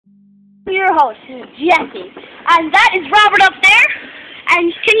Your host, Jesse. And that is Robert up there.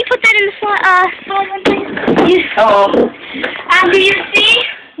 And can you put that in the slide one, please? Hello. And do you see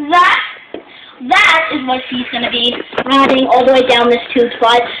that? That is what he's going to be riding all the way down this tube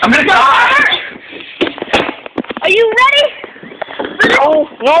slide. I'm going to die! Are you ready? No,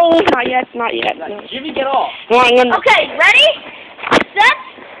 no, not yet, not yet. No. Jimmy, get off. No, I'm gonna... Okay, ready? Set.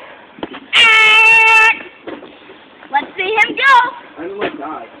 And let's see him go. I'm going to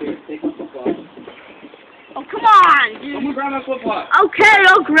die. Here, take my flip-flop. Oh, come on, dude. I'm going to grab my flip-flop. Okay,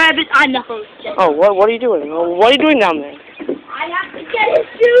 I'll grab it. I'm not going to. Oh, what are you doing? What are you doing down there? I have to get his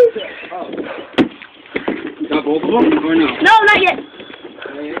shoes. Oh. Got both of them? Or no? No, not yet.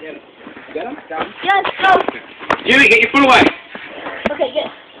 Get them? Got them? Yes, go. Jimmy, get your foot away. Okay, good.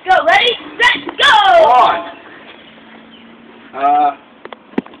 Go, ready, set, Go go! on.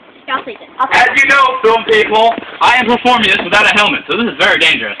 I'll take it. As you know, film people, I am performing this without a helmet, so this is very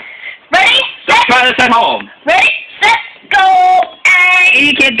dangerous. Ready, Don't set, try this at home. ready, set, go, and...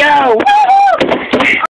 You can go! Woo-hoo!